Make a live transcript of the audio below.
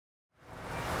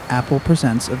Apple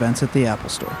Presents events at the Apple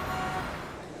Store.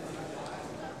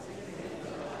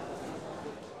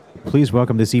 Please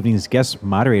welcome this evening's guest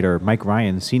moderator, Mike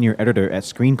Ryan, senior editor at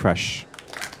Screen Crush.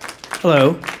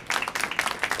 Hello.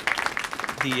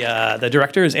 The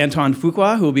director is Antoine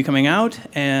Fuqua, who will be coming out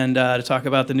and to talk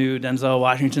about the new Denzel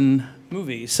Washington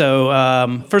movie.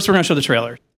 So first we're going to show the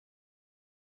trailer.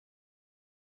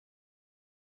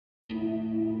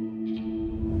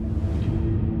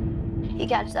 You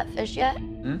catch that fish yet?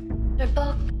 Their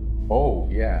book. Oh,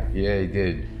 yeah, he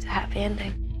did. It's a happy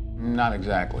ending. Not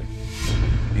exactly.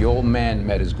 The old man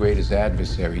met his greatest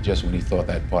adversary just when he thought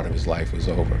that part of his life was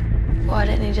over. Why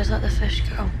didn't he just let the fish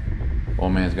go?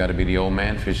 Old man's got to be the old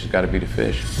man, fish has got to be the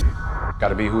fish. Got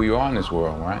to be who you are in this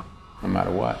world, right? No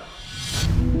matter what.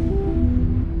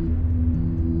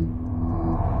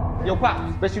 Yo,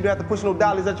 Pops, bet you didn't have to push no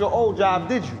dollies at your old job,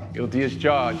 did you? Guilty as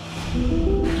charged.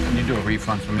 Can you do a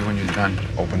refund for me when you're done?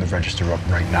 Open the register up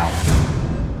right now.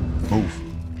 Move.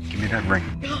 Give me that ring.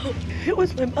 No, it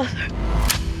was my mother.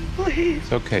 Please.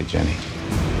 It's okay, Jenny.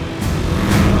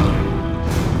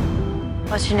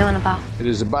 What's she doing about? It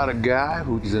is about a guy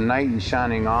who's a knight in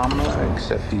shining armor,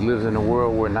 except he lives in a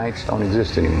world where knights don't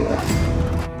exist anymore.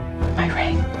 My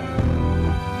ring.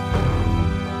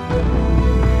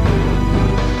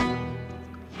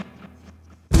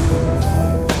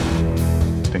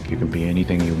 Think you can be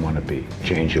anything you want to be.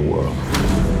 Change your world.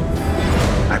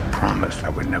 I promised I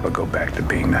would never go back to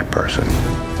being that person.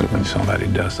 But when somebody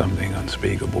does something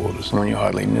unspeakable to someone you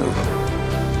hardly knew,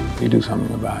 you do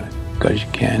something about it. Because you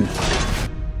can.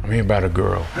 I mean about a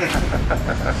girl.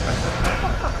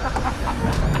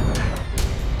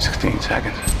 16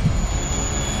 seconds.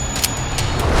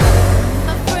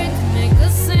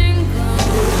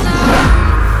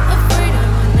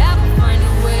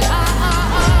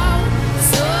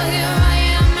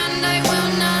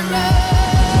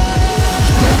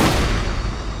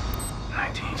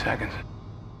 Seconds.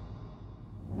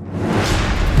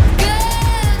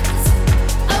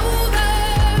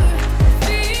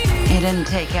 You didn't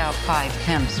take out 5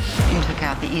 pimps. You took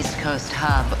out the East Coast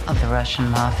hub of the Russian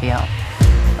mafia.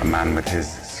 A man with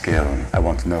his skill. I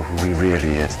want to know who he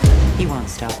really is. He won't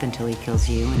stop until he kills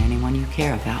you and anyone you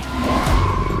care about.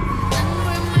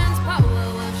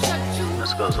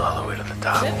 This goes all the way to the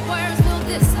top.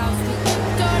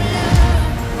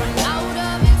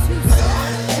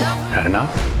 Had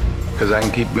enough? Because I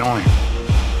can keep going.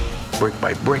 Brick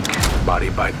by brick, body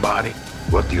by body.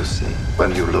 What do you see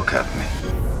when you look at me?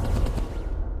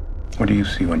 What do you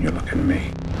see when you look at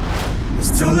me?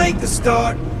 It's too late to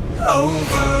start over.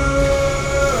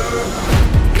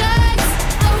 Let's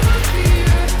over fear.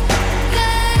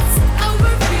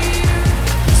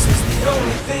 This is the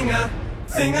only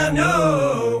thing I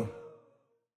know.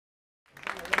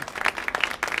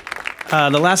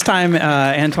 The last time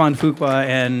Antoine Fuqua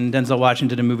and Denzel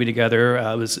Washington did a movie together,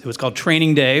 it was called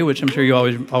Training Day, which I'm sure you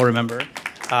all remember.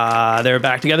 They're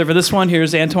back together for this one.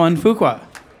 Here's Antoine Fuqua.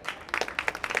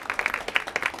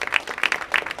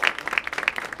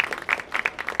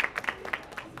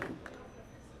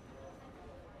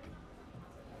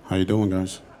 How you doing,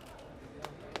 guys?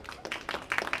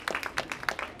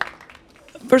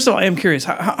 First of all, I am curious,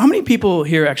 how many people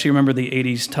here actually remember the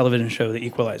 80s television show, The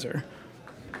Equalizer?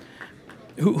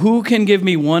 Who can give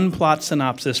me one plot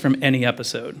synopsis from any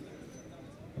episode?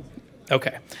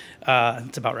 Okay,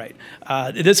 that's about right.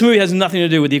 This movie has nothing to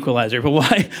do with The Equalizer, but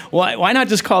why not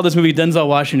just call this movie Denzel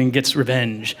Washington Gets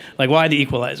Revenge? Like, why The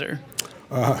Equalizer?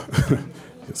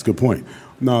 That's a good point.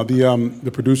 No,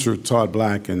 the producer, Todd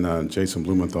Black and Jason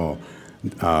Blumenthal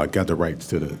got the rights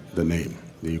to the name,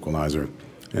 The Equalizer,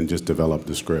 and just developed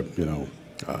the script,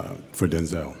 for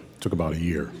Denzel. Took about a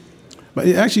year. But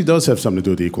it actually does have something to do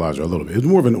with The Equalizer a little bit. It's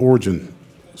more of an origin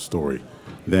story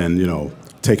than,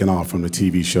 taking off from the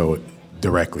TV show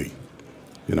directly.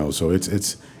 So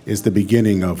it's the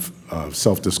beginning of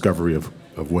self-discovery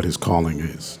of what his calling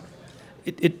is.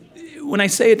 When I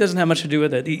say it doesn't have much to do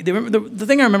with it, the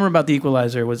thing I remember about The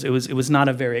Equalizer was it was not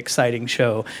a very exciting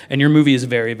show, and your movie is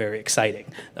very, very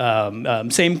exciting.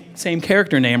 Same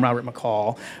character name, Robert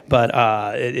McCall, but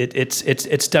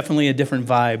it's definitely a different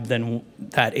vibe than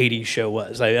that 80s show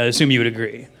was. I assume you would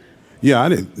agree. Yeah, I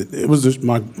did. It was just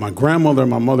my grandmother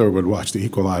and my mother would watch The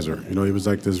Equalizer. He was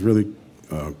like this really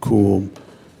cool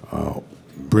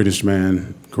British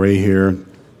man, gray hair,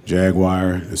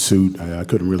 Jaguar, a suit. I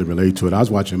couldn't really relate to it. I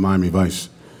was watching Miami Vice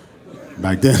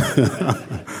back then.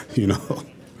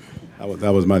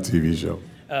 That was my TV show.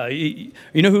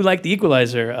 You know who liked The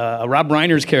Equalizer? Rob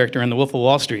Reiner's character in The Wolf of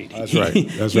Wall Street. That's right. He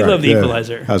loved The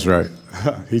Equalizer. That's right.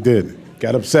 He did.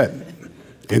 Got upset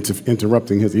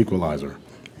interrupting his Equalizer.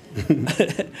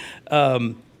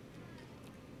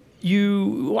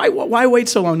 why wait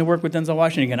so long to work with Denzel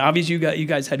Washington again? Obviously, you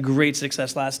guys had great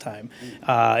success last time.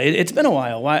 It's been a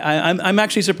while. I'm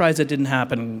actually surprised it didn't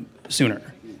happen sooner.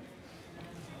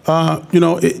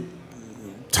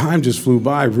 Time just flew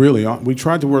by, really. We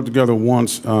tried to work together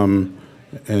once, and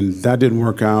that didn't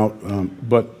work out.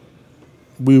 But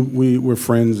we were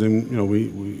friends, and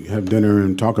we have dinner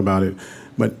and talk about it.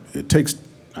 But it takes.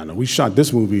 I know we shot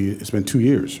this movie. It's been 2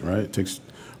 years, right? It takes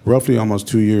roughly almost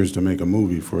 2 years to make a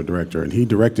movie for a director, and he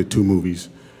directed 2 movies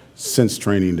since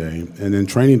Training Day, and then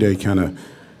Training Day kind of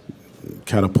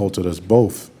catapulted us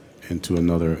both into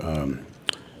another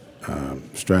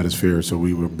stratosphere. So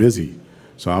we were busy.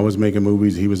 So I was making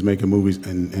movies, he was making movies,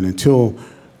 and until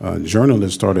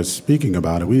journalists started speaking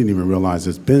about it, we didn't even realize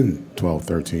it's been 12,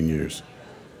 13 years.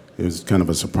 It was kind of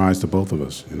a surprise to both of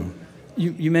us,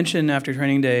 You mentioned after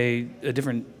Training Day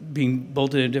being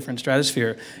bolted in a different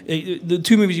stratosphere. The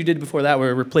 2 movies you did before that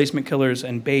were Replacement Killers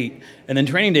and Bait, and then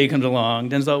Training Day comes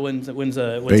along. Denzel wins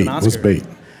Bait. an Oscar. What's Bait?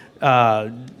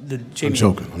 The Jamie. I'm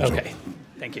joking. Okay,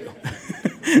 thank you.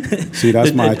 See,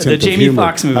 that's my attempt the at Jamie humor.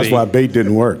 Foxx movie. That's why Bait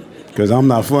didn't work, because I'm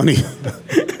not funny.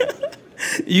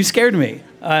 You scared me.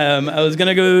 I was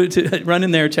gonna go to run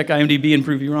in there, check IMDb, and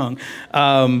prove you wrong.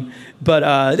 But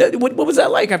what was that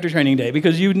like after Training Day?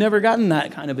 Because you'd never gotten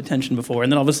that kind of attention before,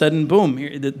 and then all of a sudden, boom,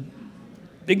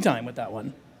 big time with that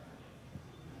one.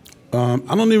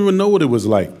 I don't even know what it was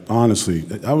like, honestly.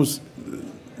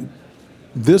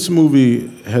 This movie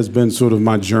has been sort of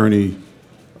my journey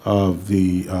of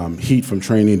the heat from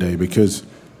Training Day, because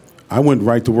I went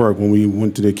right to work when we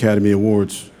went to the Academy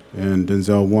Awards and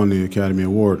Denzel won the Academy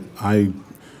Award. I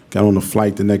got on a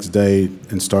flight the next day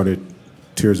and started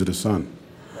Tears of the Sun.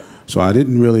 So I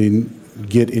didn't really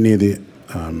get any of the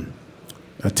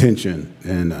attention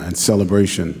and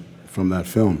celebration from that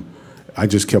film. I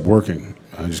just kept working.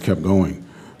 I just kept going.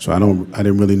 So I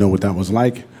didn't really know what that was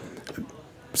like.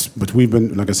 But we've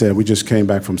been, like I said, we just came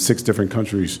back from 6 different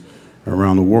countries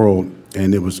around the world,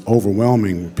 and it was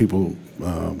overwhelming. People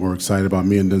were excited about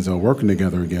me and Denzel working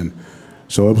together again.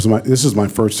 So this is my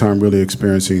first time really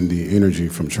experiencing the energy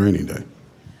from Training Day.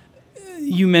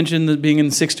 You mentioned that being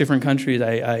in 6 different countries.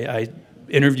 I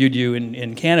interviewed you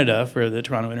in Canada for the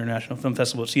Toronto International Film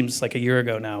Festival. It seems like a year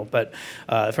ago now. But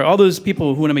for all those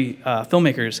people who want to be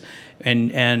filmmakers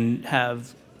and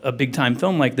have a big-time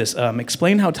film like this,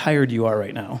 explain how tired you are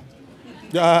right now.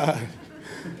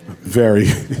 Very.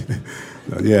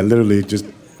 Yeah, literally just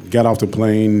got off the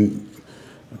plane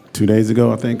 2 days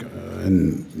ago, I think,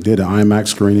 and did an IMAX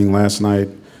screening last night.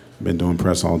 Been doing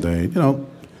press all day.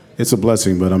 It's a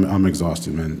blessing, but I'm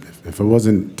exhausted, man. If it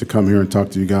wasn't to come here and talk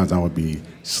to you guys, I would be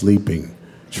sleeping.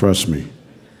 Trust me.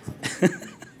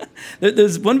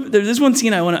 There's one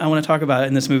scene I want to talk about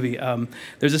in this movie.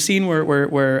 There's a scene where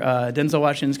Denzel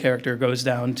Washington's character goes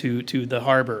down to the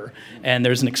harbor, and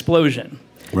there's an explosion.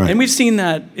 Right. And we've seen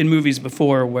that in movies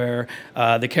before, where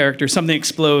something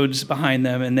explodes behind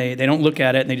them, and they don't look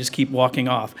at it, and they just keep walking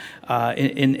off.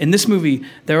 In this movie,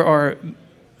 there are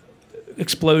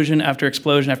explosion after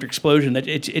explosion after explosion.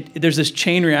 There's this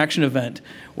chain reaction event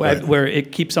where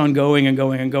it keeps on going and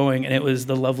going and going, and it was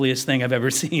the loveliest thing I've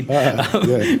ever seen.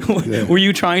 Were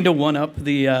you trying to one-up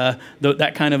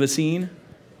that kind of a scene?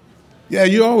 Yeah,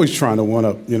 you're always trying to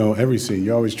one-up, every scene.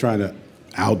 You're always trying to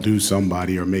outdo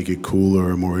somebody or make it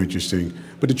cooler or more interesting.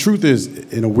 But the truth is,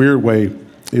 in a weird way,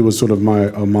 it was sort of my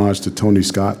homage to Tony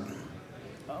Scott.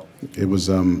 Oh. It was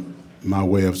my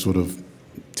way of sort of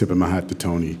tipping my hat to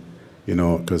Tony,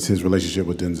 because his relationship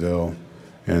with Denzel,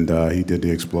 and he did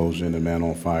the explosion, the Man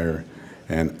on Fire,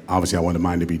 and obviously I wanted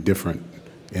mine to be different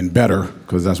and better,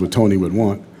 because that's what Tony would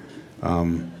want.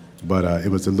 But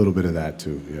it was a little bit of that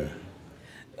too, yeah.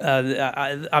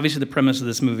 Obviously the premise of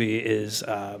this movie is,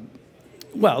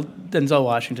 Denzel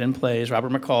Washington plays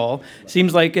Robert McCall.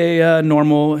 Seems like a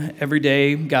normal,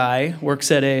 everyday guy.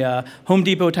 Works at a Home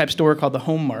Depot type store called the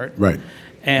Home Mart. Right.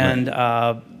 And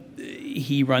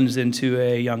he runs into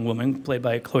a young woman played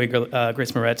by Chloe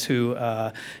Grace Moretz who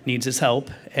needs his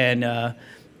help, and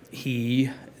he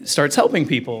starts helping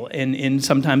people in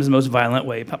sometimes the most violent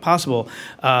way possible.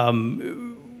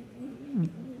 When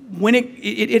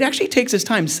it actually takes its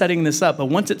time setting this up, but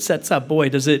once it sets up, boy,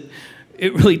 does it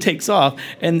really takes off.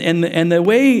 And the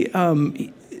way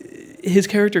his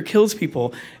character kills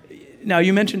people. Now,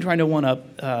 you mentioned trying to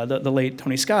one-up the late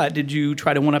Tony Scott. Did you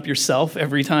try to one-up yourself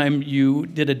every time you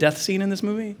did a death scene in this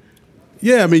movie?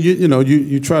 Yeah, I mean,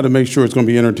 you try to make sure it's going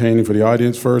to be entertaining for the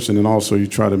audience first, and then also you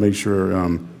try to make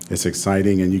sure it's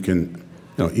exciting, and you can,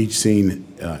 each scene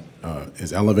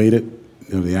is elevated,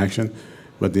 the action.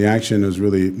 But the action is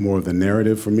really more of the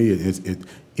narrative for me.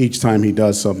 each time he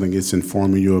does something, it's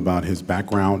informing you about his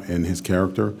background and his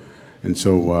character. And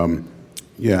so,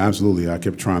 yeah, absolutely. I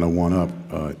kept trying to one-up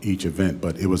each event,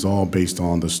 but it was all based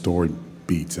on the story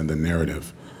beats and the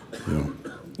narrative. You know.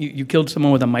 You killed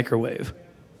someone with a microwave.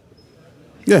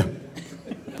 Yeah.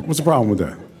 What's the problem with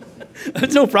that?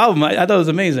 It's no problem. I thought it was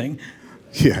amazing.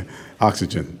 Yeah,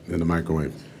 oxygen in the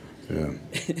microwave. Yeah.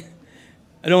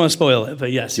 I don't want to spoil it,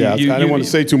 but yes. Yeah, I didn't want to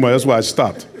say too much. That's why I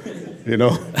stopped. You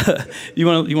know. You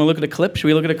want to look at a clip? Should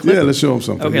we look at a clip? Yeah, let's show him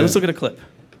something. Okay, yeah. Let's look at a clip.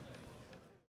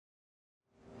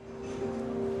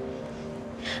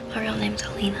 My real name's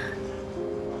Alina.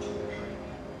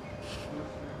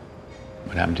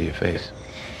 What happened to your face?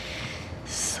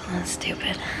 Something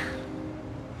stupid.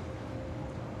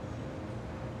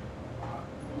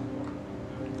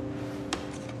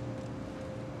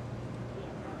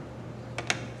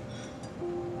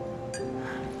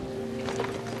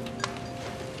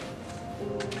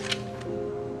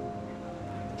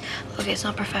 Okay, it's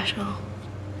not professional.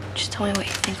 Just tell me what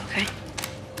you think, okay?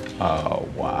 Oh,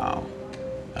 wow.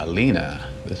 Alina,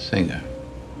 the singer.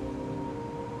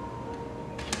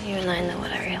 You and I know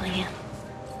what I really am.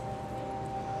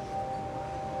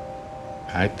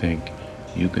 I think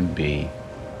you can be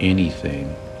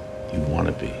anything you want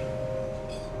to be.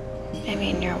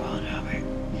 Maybe in your world, Robert.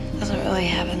 It doesn't really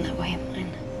happen that way in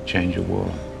mine. Change your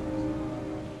world.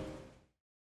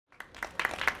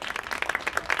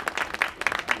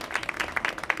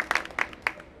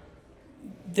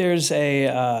 There's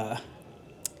a.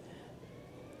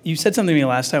 You said something to me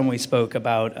last time we spoke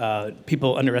about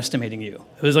people underestimating you.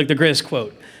 It was like the greatest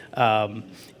quote.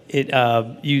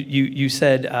 You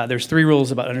said there's 3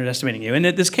 rules about underestimating you, and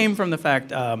this came from the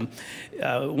fact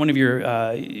one of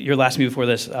your last movie before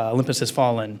this, Olympus Has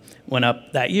Fallen, went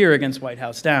up that year against White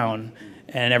House Down.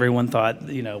 And everyone thought,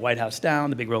 White House Down,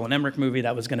 the big Roland Emmerich movie,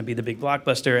 that was going to be the big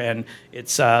blockbuster, and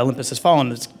it's Olympus Has Fallen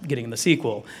that's getting the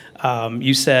sequel.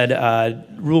 You said,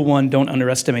 rule 1, don't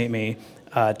underestimate me.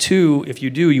 2, if you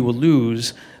do, you will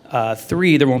lose.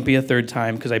 3, there won't be a third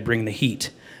time because I bring the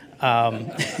heat. That's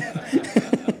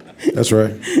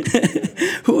right.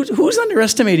 Who's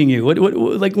underestimating you?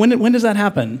 When does that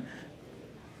happen?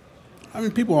 I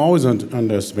mean, people always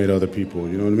underestimate other people.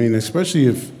 You know what I mean? Especially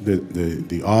if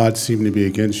the odds seem to be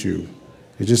against you.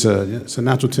 It's a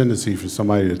natural tendency for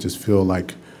somebody to just feel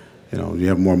like, you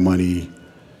have more money,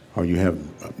 or you have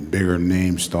bigger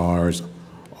name stars,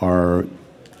 or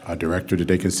a director that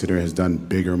they consider has done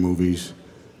bigger movies.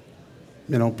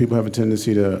 People have a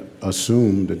tendency to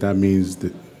assume that means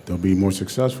that they'll be more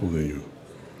successful than you,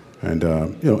 and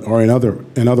or in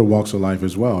other walks of life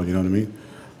as well. You know what I mean?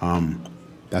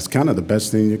 That's kind of the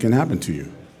best thing that can happen to you,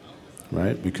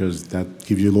 right? Because that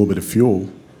gives you a little bit of fuel,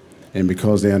 and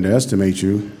because they underestimate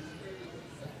you,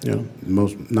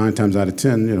 most 9 times out of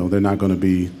 10, they're not going to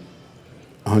be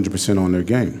 100% on their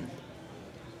game,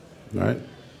 right?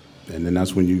 And then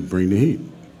that's when you bring the heat.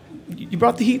 You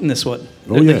brought the heat in this one.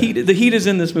 Oh, yeah. The heat is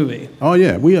in this movie. Oh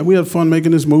yeah, we had fun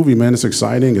making this movie, man. It's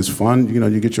exciting. It's fun.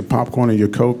 You get your popcorn and your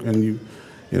Coke, and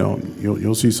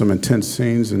you'll see some intense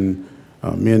scenes. And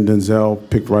me and Denzel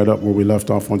picked right up where we left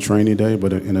off on Training Day,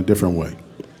 but in a different way.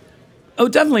 Oh,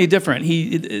 definitely different.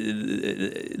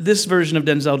 This version of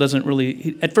Denzel doesn't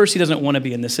really. At first, he doesn't want to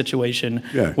be in this situation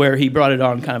where he brought it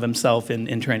on kind of himself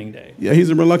in Training Day. Yeah, he's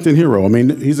a reluctant hero. I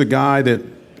mean, he's a guy that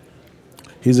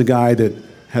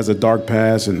has a dark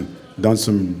past and done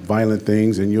some violent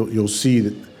things, and you'll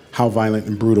see how violent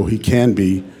and brutal he can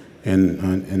be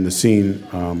in the scene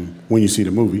when you see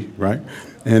the movie, right?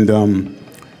 And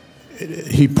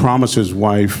he promised his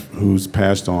wife, who's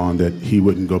passed on, that he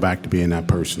wouldn't go back to being that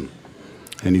person.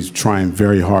 And he's trying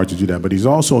very hard to do that, but he's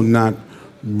also not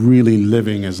really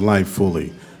living his life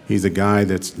fully. He's a guy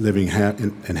that's living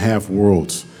in half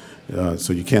worlds.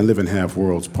 So you can't live in half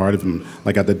worlds. Part of him,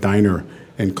 like at the diner,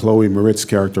 and Chloe Moretz's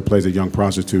character plays a young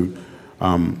prostitute.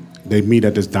 They meet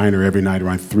at this diner every night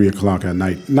around 3 o'clock at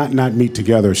night. Not meet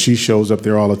together. She shows up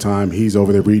there all the time. He's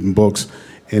over there reading books.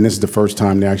 And this is the first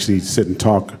time they actually sit and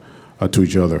talk to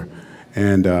each other.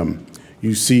 And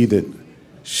you see that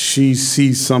she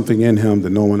sees something in him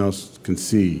that no one else can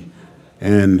see.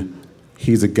 And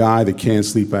he's a guy that can't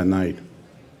sleep at night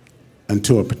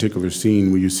until a particular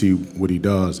scene where you see what he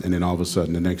does. And then all of a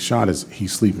sudden, the next shot is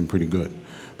he's sleeping pretty good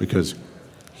because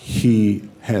he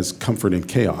has comfort in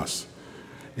chaos.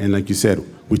 And like you said,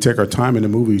 we take our time in the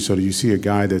movie so that you see a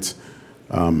guy that's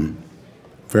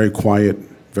very quiet,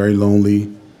 very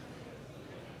lonely,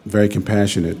 very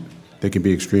compassionate, that can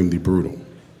be extremely brutal,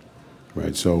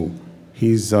 right? So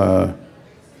he's a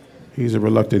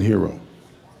reluctant hero.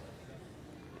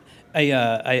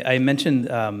 I mentioned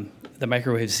the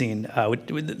microwave scene.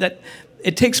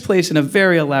 it takes place in a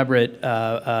very elaborate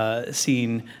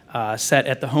scene set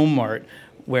at the Home Mart,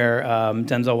 where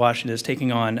Denzel Washington is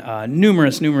taking on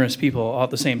numerous people all at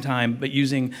the same time, but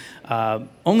using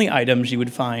only items you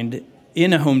would find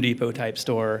in a Home Depot type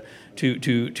store to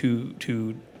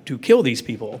kill these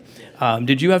people.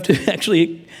 Did you have to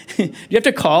actually, do you have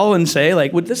to call and say,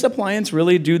 like, would this appliance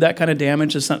really do that kind of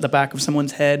damage to the back of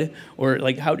someone's head? Or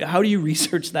like, how do you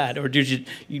research that? Or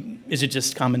is it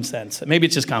just common sense? Maybe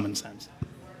it's just common sense.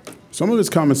 Some of it's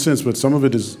common sense, but some of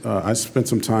it is, I spent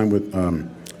some time with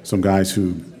some guys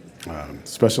who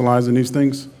specialize in these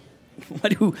things.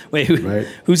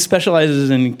 Who specializes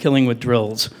in killing with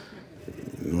drills?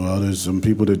 Well, there's some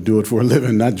people that do it for a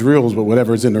living, not drills, but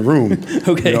whatever's in the room.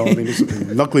 Okay. You know, I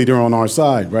mean, luckily they're on our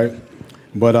side, right?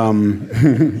 But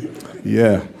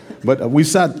yeah. But we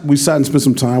sat and spent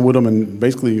some time with them, and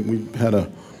basically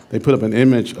they put up an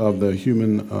image of the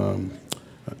human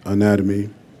anatomy,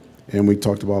 and we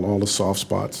talked about all the soft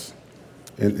spots,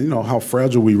 and you know how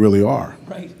fragile we really are.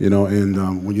 Right. You know,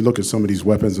 and when you look at some of these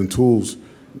weapons and tools,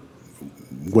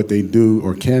 what they do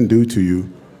or can do to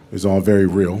you is all very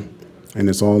real. And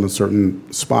it's all in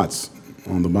certain spots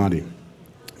on the body.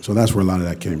 So that's where a lot of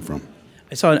that came from.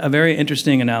 I saw a very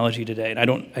interesting analogy today, and I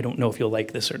don't know if you'll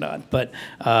like this or not, but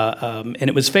and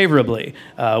it was favorably.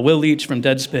 Will Leitch from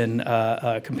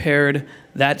Deadspin compared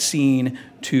that scene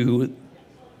to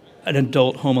an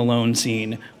adult Home Alone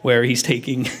scene where he's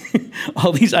taking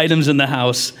all these items in the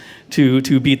house to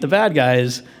beat the bad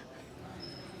guys.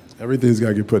 Everything's got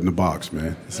to get put in a box,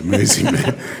 man. It's amazing,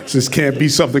 man. It just can't be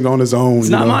something on its own. It's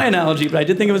not my analogy, but I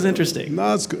did think it was interesting.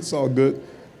 No, it's good. It's all good.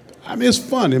 I mean, it's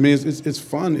fun. I mean, it's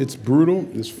fun. It's brutal.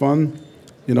 It's fun.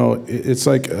 You know, it's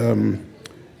like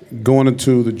going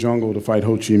into the jungle to fight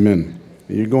Ho Chi Minh.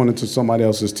 You're going into somebody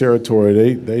else's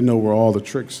territory. They know where all the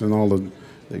tricks and all the,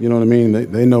 you know what I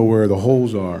mean? They know where the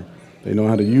holes are. They know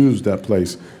how to use that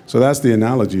place. So that's the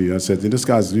analogy. I said, this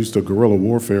guy's used to guerrilla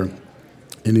warfare.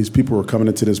 And these people were coming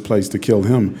into this place to kill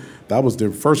him. That was their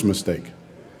first mistake,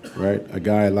 right? A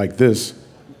guy like this,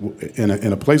 in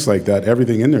a place like that,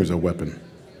 everything in there is a weapon.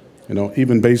 You know,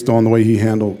 even based on the way he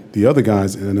handled the other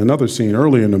guys. In another scene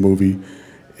earlier in the movie,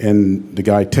 and the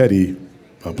guy Teddy,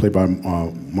 played by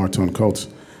Martin Coates,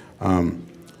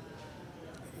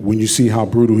 when you see how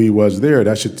brutal he was there,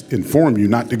 that should inform you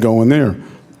not to go in there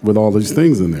with all these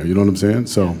things in there. You know what I'm saying?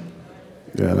 So,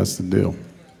 yeah, that's the deal. You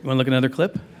want to look at another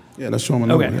clip? Yeah, let's show him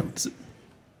another one. Okay.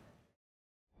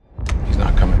 He's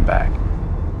not coming back.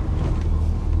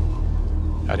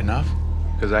 Had enough?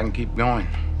 Because I can keep going.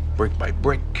 Brick by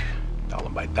brick, dollar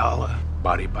by dollar,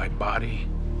 body by body.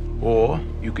 Or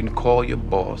you can call your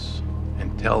boss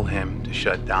and tell him to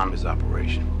shut down his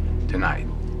operation tonight.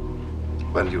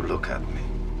 When you look at me,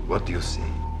 what do you see?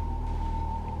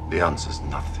 The answer's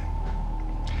nothing.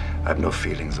 I have no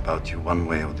feelings about you one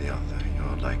way or the other.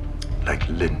 You're like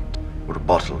lint. Or a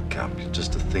bottle cap, you're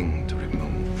just a thing to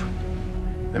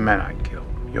remove. The men I killed,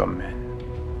 your men.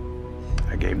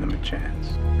 I gave them a chance.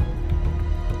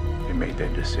 They made their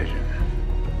decision.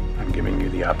 I'm giving you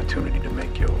the opportunity to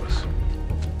make yours.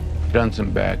 I've done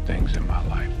some bad things in my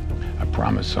life. I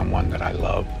promised someone that I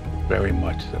love very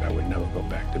much that I would never go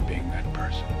back to being that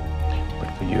person. But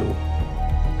for you,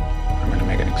 I'm going to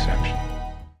make an exception.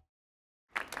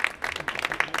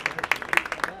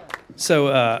 So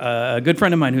a good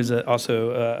friend of mine who's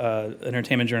also an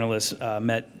entertainment journalist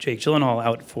met Jake Gyllenhaal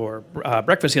out for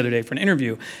breakfast the other day for an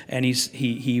interview, and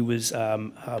he was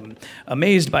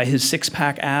amazed by his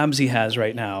six-pack abs he has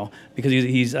right now, because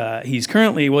he's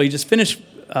currently, he just finished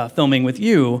filming with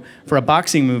you for a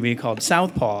boxing movie called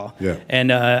Southpaw. Yeah.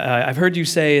 And I've heard you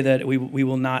say that we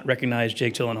will not recognize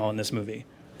Jake Gyllenhaal in this movie.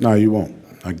 No, you won't.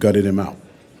 I gutted him out.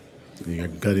 I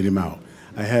gutted him out.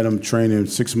 I had him training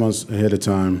 6 months ahead of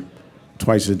time,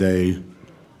 twice a day.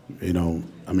 You know,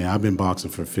 I mean, I've been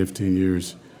boxing for 15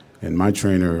 years, and my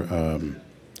trainer,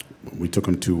 we took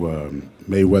him to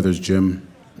Mayweather's gym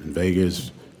in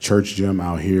Vegas, Church Gym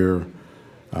out here.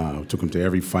 Took him to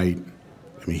every fight.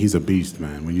 I mean, he's a beast,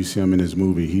 man. When you see him in his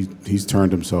movie, he's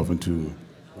turned himself into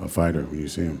a fighter when you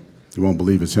see him. You won't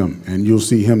believe it's him. And you'll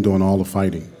see him doing all the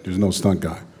fighting. There's no stunt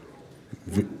guy.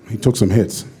 He took some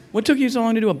hits. What took you so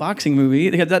long to do a boxing movie?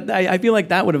 Because I feel like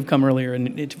that would have come earlier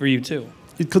for you too.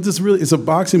 Because it's a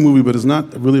boxing movie, but it's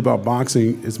not really about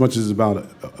boxing as much as about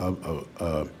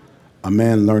a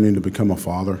man learning to become a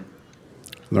father,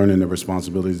 learning the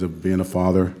responsibilities of being a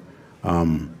father,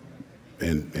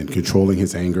 and controlling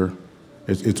his anger.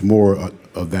 It's more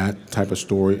of that type of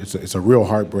story. It's a real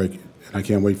heartbreak, and I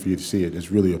can't wait for you to see it.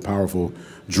 It's really a powerful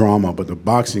drama, but the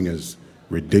boxing is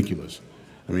ridiculous.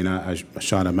 I mean, I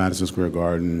shot at Madison Square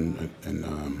Garden,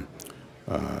 and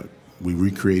We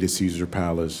recreated Caesar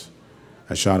Palace.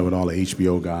 I shot it with all the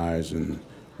HBO guys and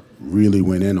really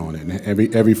went in on it. And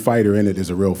every fighter in it is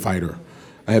a real fighter.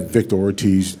 I had Victor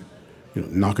Ortiz,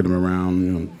 knocking him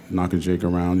around, knocking Jake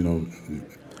around,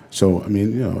 So I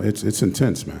mean, it's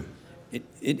intense, man.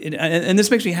 And this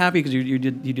makes me happy because you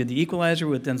did The Equalizer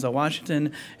with Denzel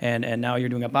Washington, and now you're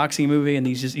doing a boxing movie, and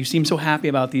you seem so happy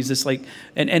about these. This like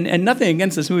and nothing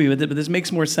against this movie, but this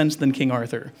makes more sense than King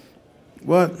Arthur.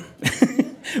 What?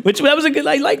 Which that was a good.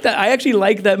 I like that. I actually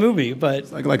like that movie, but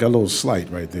it's like a little slight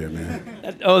right there,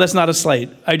 man. Oh, that's not a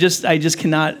slight. I just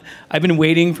cannot. I've been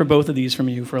waiting for both of these from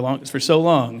you for so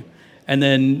long. And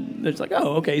then it's like,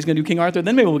 oh, okay, he's going to do King Arthur.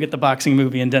 Then maybe we'll get the boxing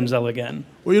movie and Denzel again.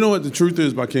 Well, you know what the truth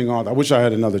is about King Arthur? I wish I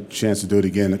had another chance to do it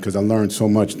again because I learned so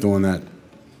much doing that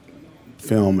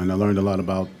film, and I learned a lot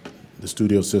about the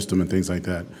studio system and things like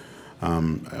that.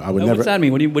 What's that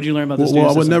mean? What did you learn about the studio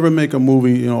system? I would never make a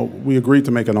movie. We agreed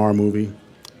to make an R movie,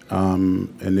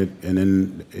 and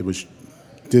then it was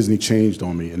Disney changed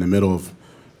on me in the middle of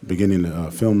beginning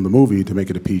to film the movie to make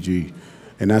it a PG.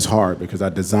 And that's hard because I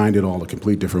designed it all a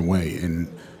complete different way. And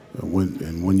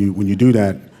when you do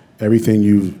that, everything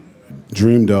you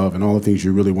dreamed of and all the things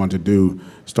you really want to do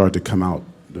start to come out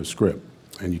the script,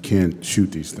 and you can't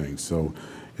shoot these things. So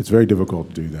it's very difficult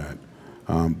to do that.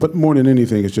 But more than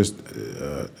anything, it's just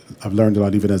I've learned a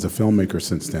lot even as a filmmaker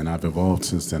since then. I've evolved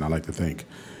since then, I like to think.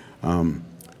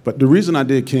 But the reason I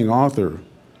did King Arthur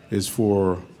is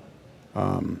for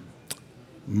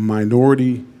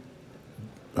minority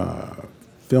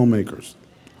filmmakers,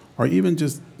 or even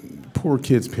just poor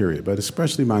kids, period, but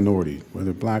especially minority,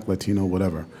 whether black, Latino,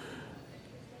 whatever.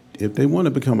 If they want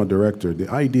to become a director, the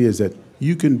idea is that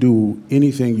you can do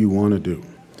anything you want to do.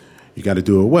 You got to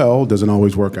do it well, doesn't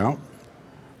always work out,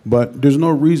 but there's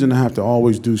no reason to have to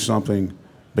always do something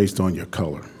based on your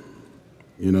color.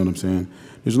 You know what I'm saying?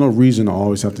 There's no reason to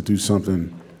always have to do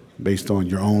something based on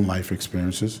your own life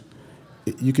experiences.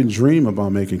 You can dream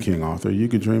about making King Arthur. You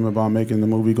could dream about making the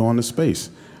movie Going to Space.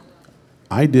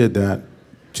 I did that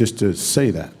just to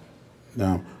say that.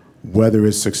 Now, whether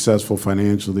it's successful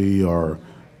financially or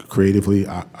creatively,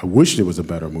 I wish it was a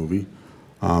better movie,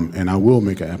 and I will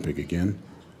make an epic again,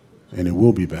 and it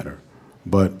will be better.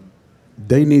 But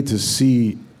they need to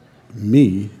see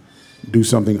me do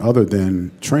something other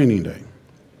than Training Day.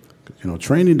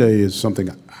 Training Day is something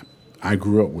I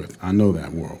grew up with. I know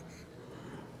that world.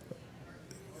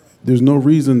 There's no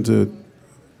reason to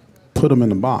put them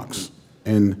in a box.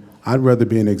 And I'd rather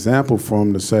be an example for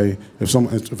them to say, if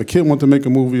a kid wants to make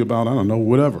a movie about, I don't know,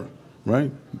 whatever,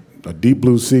 right? A Deep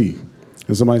Blue Sea.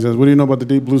 And somebody says, what do you know about the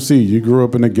Deep Blue Sea? You grew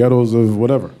up in the ghettos of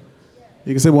whatever.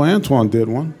 You can say, well, Antoine did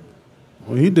one.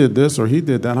 Well, he did this or he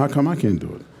did that. How come I can't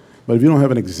do it? But if you don't have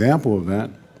an example of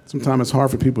that, sometimes it's hard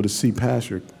for people to see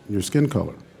past your skin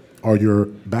color or your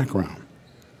background.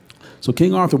 So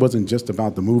King Arthur wasn't just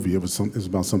about the movie. It was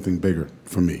about something bigger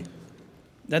for me.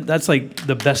 That's like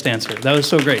the best answer. That was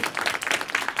so great.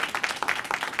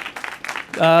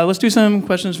 Let's do some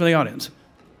questions from the audience.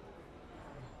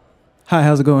 Hi,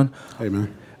 how's it going? Hey,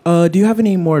 man. Do you have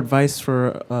any more advice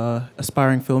for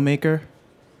aspiring filmmaker?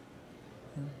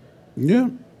 Yeah.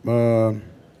 Learn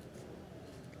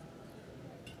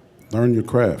your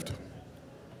craft.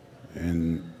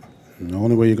 And the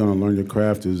only way you're going to learn your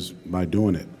craft is by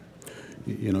doing it.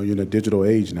 You're in a digital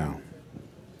age now.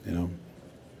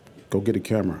 Go get a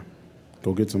camera.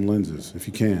 Go get some lenses if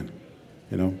you can.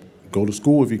 Go to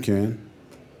school if you can.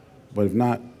 But if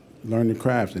not, learn the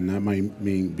craft, and that might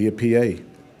mean be a PA.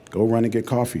 Go run and get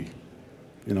coffee.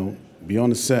 Be on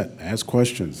the set. Ask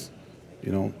questions.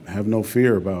 Have no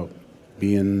fear about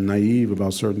being naive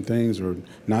about certain things or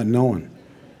not knowing.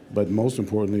 But most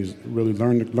importantly is really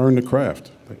learn the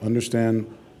craft. Understand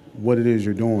what it is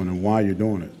you're doing and why you're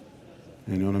doing it.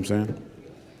 You know what I'm saying?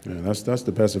 Yeah, that's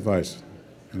the best advice.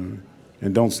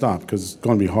 And don't stop, because it's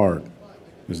going to be hard.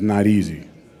 It's not easy,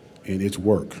 and it's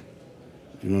work.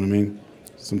 You know what I mean?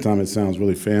 Sometimes it sounds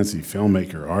really fancy,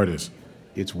 filmmaker, artist.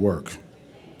 It's work.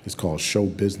 It's called show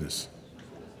business.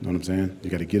 You know what I'm saying? You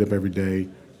got to get up every day,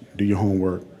 do your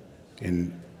homework,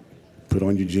 and put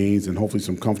on your jeans and hopefully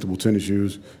some comfortable tennis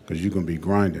shoes, because you're going to be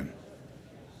grinding.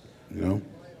 There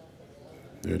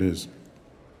it is.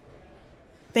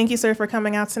 Thank you, sir, for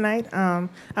coming out tonight. I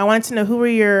wanted to know, who were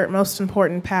your most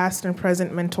important past and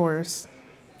present mentors?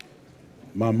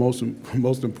 My most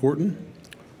important,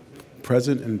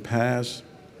 present and past,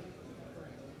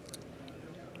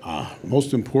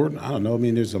 most important, I don't know.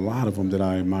 There's a lot of them that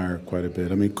I admire quite a bit.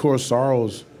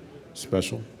 Kurosawa's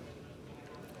special,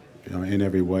 in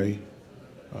every way.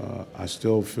 I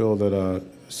still feel that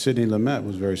Sidney Lumet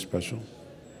was very special.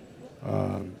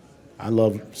 I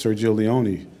love Sergio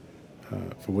Leone.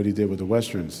 for what he did with the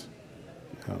Westerns.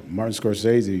 Martin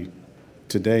Scorsese,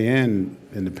 today and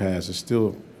in the past, is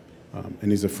still,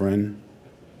 and he's a friend,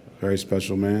 very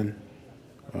special man.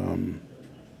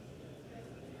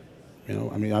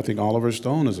 I think Oliver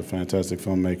Stone is a fantastic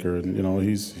filmmaker, and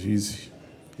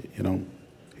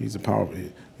he's a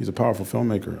powerful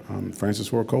filmmaker. Francis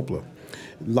Ford Coppola.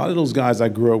 A lot of those guys I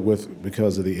grew up with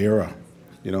because of the era.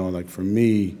 Like for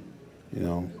me,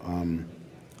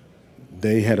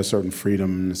 they had a certain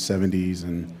freedom in the 70s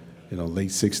and late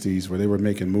 60s where they were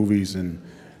making movies and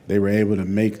they were able to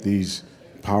make these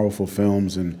powerful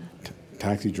films and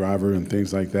Taxi Driver and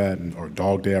things like that, or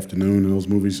Dog Day Afternoon and those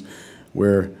movies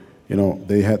where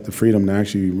they had the freedom to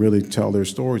actually really tell their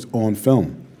stories on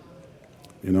film.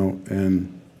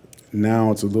 And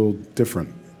now it's a little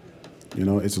different.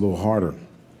 It's a little harder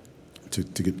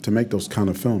to make those kind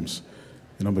of films.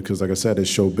 Because like I said, it's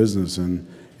show business, and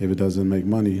if it doesn't make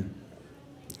money,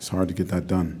 it's hard to get that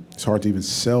done. It's hard to even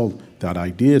sell that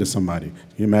idea to somebody.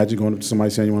 Can you imagine going up to somebody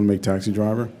saying you want to make Taxi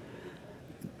Driver?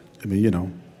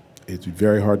 It's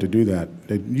very hard to do that.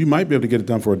 You might be able to get it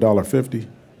done for $1.50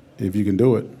 if you can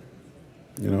do it.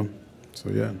 So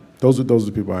yeah, those are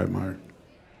the people I admire.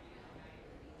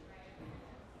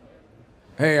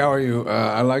 Hey, how are you?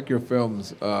 I like your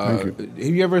films. Thank you.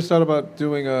 Have you ever thought about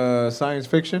doing science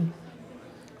fiction?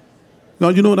 No,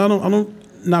 you know what? I don't.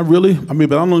 Not really.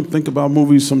 But I don't think about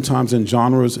movies sometimes in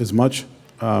genres as much.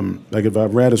 Like if I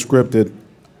read a script that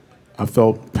I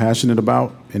felt passionate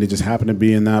about, and it just happened to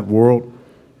be in that world,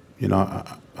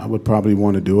 I would probably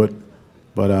want to do it.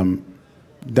 But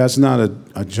that's not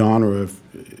a genre,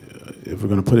 if we're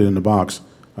going to put it in the box,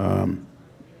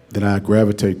 that I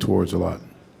gravitate towards a lot.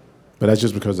 But that's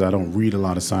just because I don't read a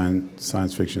lot of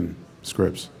science fiction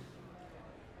scripts.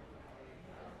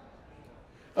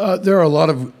 There are a lot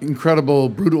of incredible,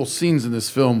 brutal scenes in this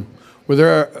film.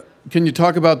 Can you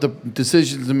talk about the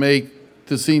decisions to make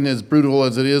the scene as brutal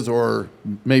as it is, or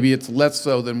maybe it's less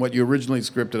so than what you originally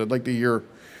scripted? I'd like to hear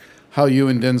how you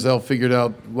and Denzel figured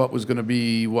out what was going to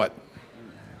be what.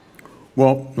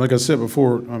 Well, like I said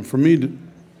before, for me,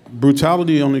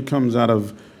 brutality only comes out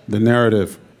of the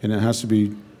narrative, and it has to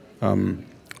be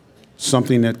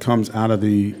something that comes out of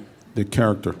the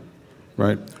character,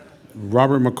 right?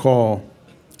 Robert McCall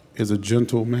is a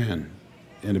gentle man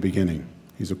in the beginning.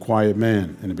 He's a quiet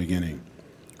man in the beginning.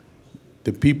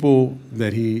 The people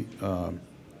that he's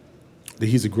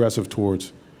aggressive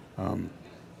towards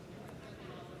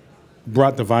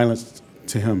brought the violence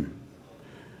to him.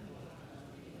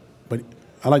 But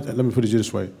let me put it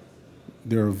this way.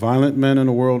 There are violent men in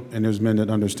the world, and there's men that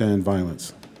understand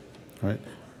violence, right?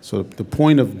 So the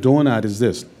point of doing that is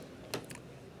this.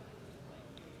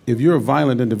 If you're a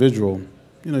violent individual,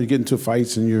 you get into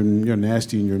fights and you're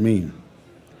nasty and you're mean.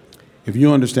 If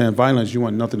you understand violence, you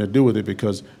want nothing to do with it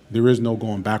because there is no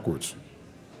going backwards,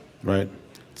 right?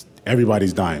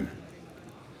 Everybody's dying.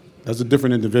 That's a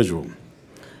different individual.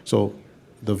 So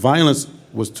the violence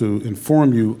was to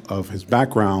inform you of his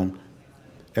background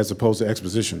as opposed to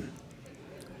exposition.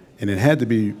 And it had to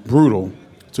be brutal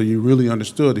so you really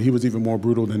understood that he was even more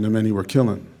brutal than the men he was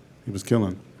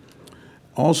killing.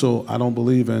 Also, I don't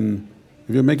believe in,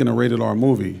 if you're making a rated R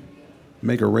movie,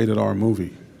 make a rated R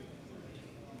movie.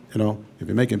 If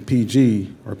you're making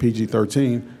PG or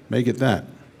PG-13, make it that.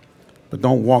 But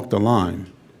don't walk the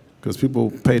line, because people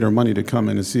pay their money to come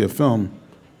in and see a film,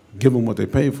 give them what they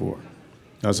pay for.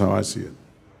 That's how I see it.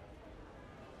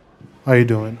 How you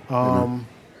doing? I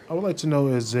would like to know,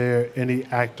 is there any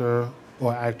actor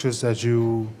or actress that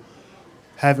you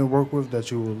haven't worked with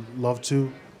that you would love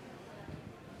to?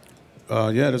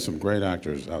 Yeah, there's some great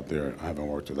actors out there I haven't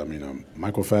worked with.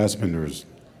 Michael Fassbender is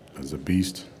a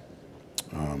beast.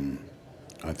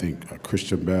 I think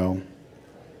Christian Bale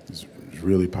is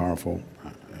really powerful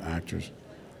actors.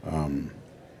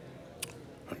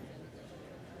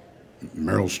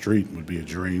 Meryl Streep would be a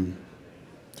dream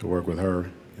to work with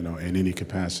her, in any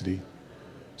capacity.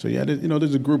 So yeah,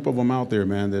 there's a group of them out there,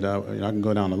 man, that I can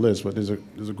go down the list, but there's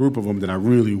a group of them that I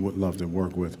really would love to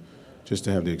work with, just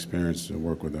to have the experience to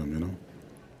work with them,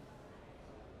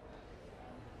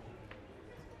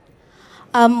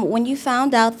 When you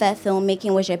found out that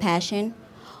filmmaking was your passion,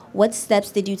 what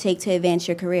steps did you take to advance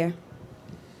your career?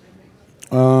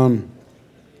 I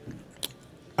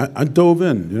dove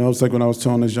in. It's like when I was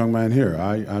telling this young man here.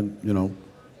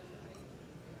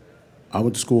 I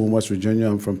went to school in West Virginia.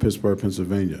 I'm from Pittsburgh,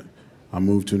 Pennsylvania. I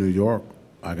moved to New York.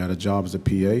 I got a job as a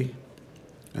PA,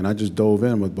 and I just dove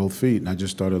in with both feet, and I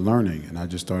just started learning, and I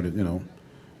just started,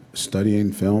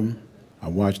 studying film. I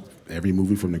watched every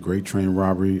movie from The Great Train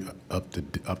Robbery up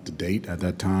to date at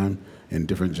that time in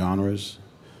different genres.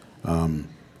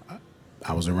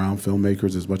 I was around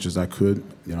filmmakers as much as I could.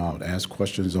 You know, I would ask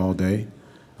questions all day.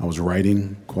 I was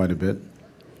writing quite a bit.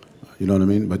 You know what I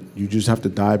mean? But you just have to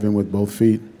dive in with both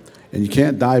feet. And you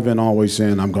can't dive in always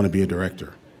saying, I'm going to be a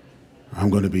director.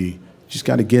 You just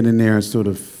got to get in there and sort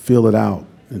of feel it out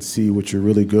and see what you're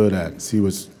really good at, see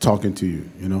what's talking to you,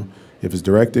 you know? If it's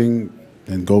directing,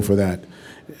 then go for that.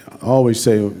 I always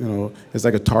say, you know, it's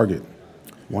like a target.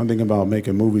 One thing about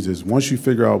making movies is once you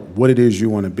figure out what it is you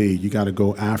want to be, you got to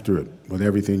go after it with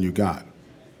everything you got.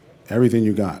 Everything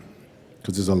you got.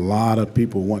 Because there's a lot of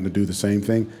people wanting to do the same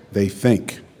thing. They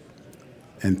think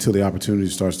until the opportunity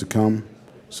starts to come.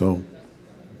 So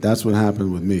that's what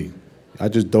happened with me. I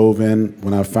just dove in.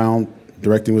 When I found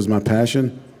directing was my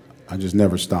passion, I just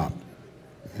never stopped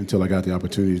until I got the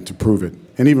opportunity to prove it.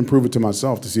 And even prove it to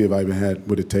myself to see if I even had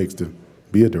what it takes to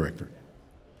be a director.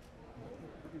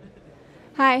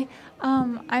 Hi,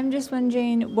 I'm just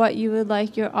wondering what you would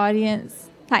like your audience...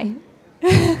 Hi.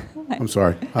 I'm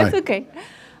sorry. Hi. It's okay.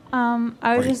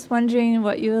 I was just wondering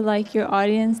what you would like your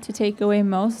audience to take away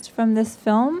most from this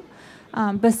film,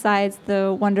 besides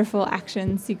the wonderful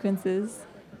action sequences.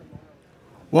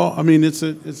 Well, I mean, it's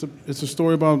a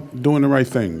story about doing the right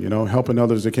thing, you know, helping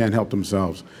others that can't help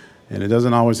themselves. And it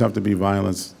doesn't always have to be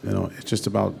violence, you know, it's just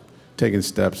about taking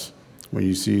steps when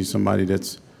you see somebody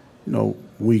that's, you know,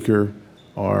 weaker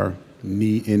or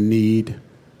in need.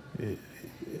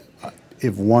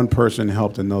 If one person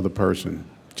helped another person,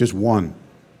 just one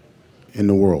in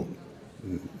the world,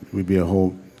 we'd be a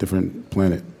whole different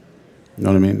planet. You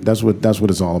know what I mean? That's what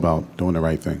it's all about, doing the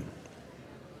right thing.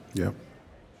 Yeah.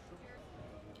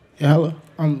 Yeah, hello.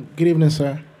 Good evening,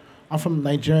 sir. I'm from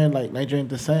Nigerian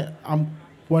descent. I'm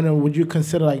wondering, would you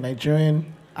consider like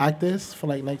Nigerian actors for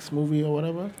like next movie or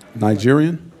whatever?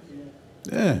 Nigerian?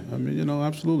 Yeah, I mean, you know,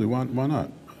 absolutely. Why not?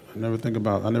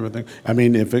 I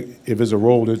mean, if it's a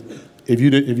role that, if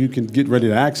you can get rid of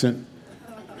the accent,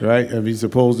 right? If he's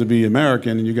supposed to be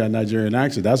American and you got a Nigerian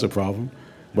accent, that's a problem.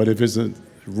 But if it's a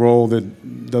role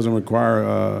that doesn't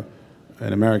require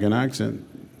an American accent,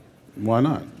 why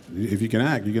not? If you can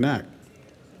act, you can act.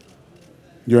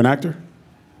 You're an actor?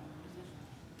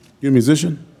 You're a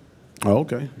musician? Oh,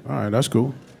 okay. All right, that's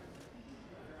cool.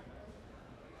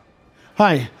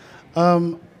 Hi.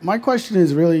 My question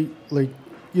is really like,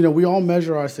 you know, we all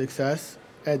measure our success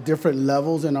at different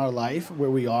levels in our life where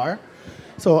we are.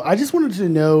 So I just wanted to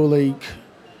know, like,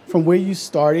 from where you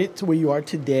started to where you are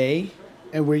today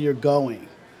and where you're going.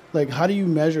 Like, how do you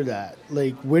measure that?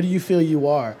 Like, where do you feel you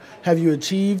are? Have you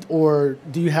achieved, or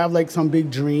do you have, like, some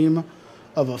big dream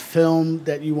of a film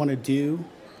that you want to do?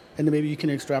 And then maybe you can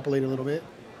extrapolate a little bit.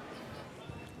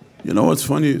 You know, it's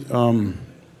funny. I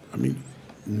mean,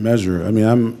 measure. I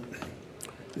mean,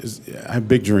 I have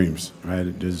big dreams, right?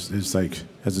 It's like,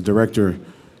 as a director,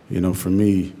 you know, for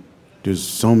me, there's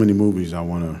so many movies I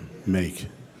want to make,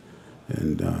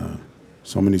 and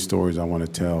so many stories I want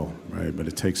to tell, right? But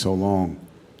it takes so long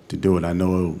to do it. I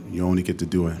know you only get to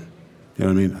do it, you know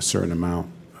what I mean, a certain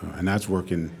amount. And that's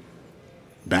working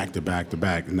back to back to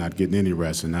back and not getting any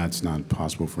rest, and that's not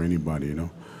possible for anybody, you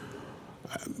know.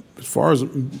 As far as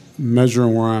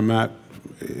measuring where I'm at,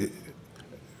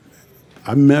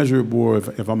 I measure more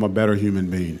if I'm a better human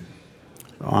being,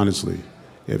 honestly.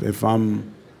 If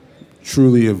I'm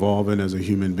truly evolving as a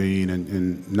human being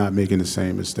and not making the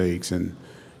same mistakes and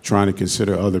trying to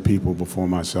consider other people before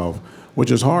myself, which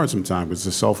is hard sometimes because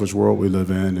it's a selfish world we live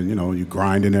in, and you know, you're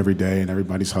grinding every day and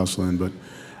everybody's hustling, but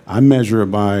I measure it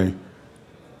by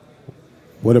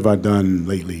what have I done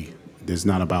lately that's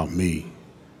not about me,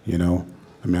 you know?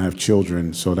 I mean, I have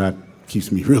children, so that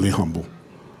keeps me really humble.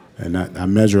 And I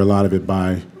measure a lot of it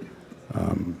by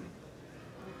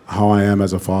how I am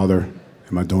as a father.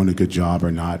 Am I doing a good job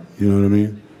or not? You know what I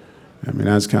mean? I mean,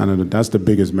 that's the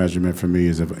biggest measurement for me,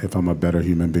 is if I'm a better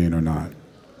human being or not.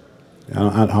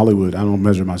 Hollywood, I don't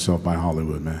measure myself by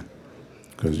Hollywood, man,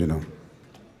 because, you know.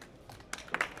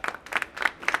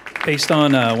 Based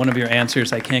on one of your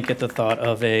answers, I can't get the thought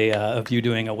of you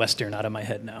doing a Western out of my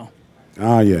head now.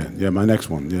 Yeah, my next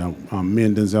one. You know, me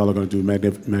and Denzel are going to do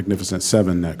Magnificent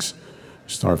Seven next.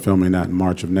 Start filming that in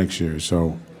March of next year.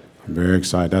 So I'm very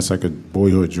excited. That's like a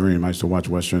boyhood dream. I used to watch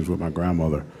Westerns with my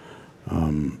grandmother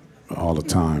all the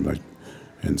time,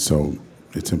 and so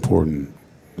it's important.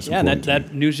 Yeah, and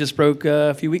that news just broke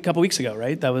couple weeks ago,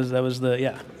 right? That was the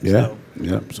Yeah, So.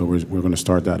 yeah. So we're going to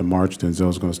start that in March.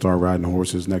 Denzel's going to start riding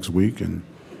horses next week, and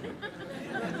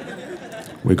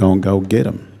we're going to go get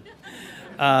him.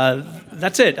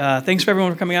 That's it. Thanks for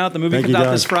everyone for coming out. The movie comes out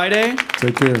this Friday.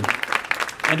 Take care.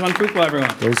 Antoine Fuqua,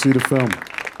 everyone. Go see the film.